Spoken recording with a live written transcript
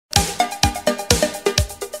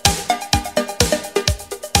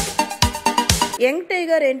Young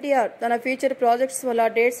tiger NTR తన future projects వల్ల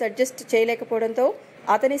dates adjust చేయలేకపోవడంతో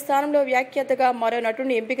అతని స్థానంలో వ్యాఖ్యాతగా మరో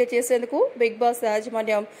నటుడిని ఎంపిక చేసేందుకు బిగ్ బాస్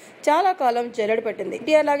యాజమాన్యం చాలా కాలం జల్లెడ పట్టింది.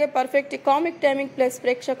 NTR లాగే పర్ఫెక్ట్ కామిక్ టైమింగ్ ప్లస్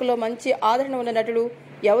ప్రేక్షకుల్లో మంచి ఆదరణ ఉన్న నటుడు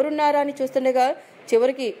ఎవరున్నారా అని చూస్తుండగా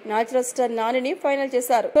చివరికి న్యాచురల్ స్టార్ నానిని ఫైనల్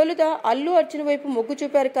చేశారు. తొలుత అల్లు అర్జున్ వైపు మొగ్గు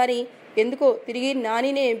చూపారు, కానీ ఎందుకో తిరిగి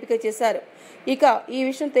నానినే ఎంపిక చేశారు. ఇక ఈ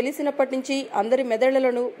విషయం తెలిసినప్పటి నుంచి అందరి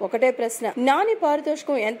మెదళ్లలోనూ ఒకటే ప్రశ్న, నాని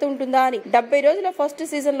పారితోషికం ఎంత ఉంటుందా అని. 70 రోజుల ఫస్ట్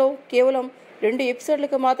సీజన్ లో కేవలం 2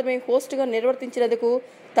 ఎపిసోడ్లకు మాత్రమే హోస్ట్ గా నిర్వర్తించినందుకు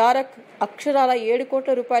తారక్ అక్షరాల 7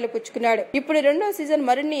 కోట్ల రూపాయలు పుచ్చుకున్నాడు. ఇప్పుడు రెండో సీజన్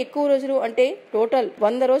మరిన్ని ఎక్కువ రోజులు, అంటే టోటల్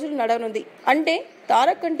 100 రోజులు నడవనుంది. అంటే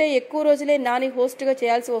తారక్ కంటే ఎక్కువ రోజులే నాని హోస్ట్ గా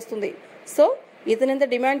చేయాల్సి వస్తుంది. సో ఇతనెంత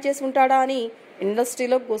డిమాండ్ చేసి ఉంటాడా అని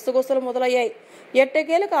ఇండస్ట్రీలో గుసగుసలు మొదలయ్యాయి.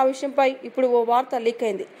 ఎట్టకేలకు ఆ విషయంపై ఇప్పుడు ఓ వార్త లీక్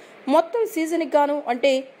అయింది. మొత్తం సీజన్ కి గాను,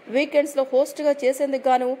 అంటే వీకెండ్స్ లో హోస్ట్ గా చేసేందుకు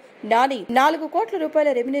గాను నాని 4 కోట్ల రూపాయల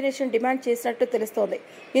రెమ్యునరేషన్ డిమాండ్ చేసినట్టు తెలుస్తోంది.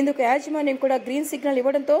 ఇందుకు యాజమాన్యం కూడా గ్రీన్ సిగ్నల్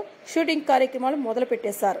ఇవ్వడంతో షూటింగ్ కార్యక్రమాలు మొదలు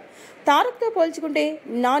పెట్టేశారు. తారక్ తో పోల్చుకుంటే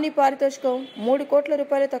నాని పారితోషికం 3 కోట్ల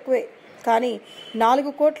రూపాయలు తక్కువే, కానీ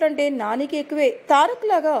 4 కోట్లంటే నానికి ఎక్కువే. తారక్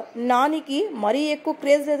లాగా నానికి మరీ ఎక్కువ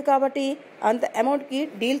క్రేజ్ లేదు కాబట్టి అంత అమౌంట్ కి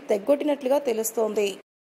డీల్ తెగ్గొట్టినట్లుగా తెలుస్తోంది.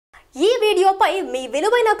 ఈ వీడియోపై మీ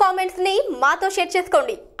విలువైన కామెంట్స్ ని మాతో షేర్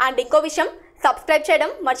చేసుకోండి. అండ్ ఇంకో విషయం, సబ్స్క్రైబ్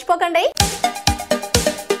చేయడం మర్చిపోకండి.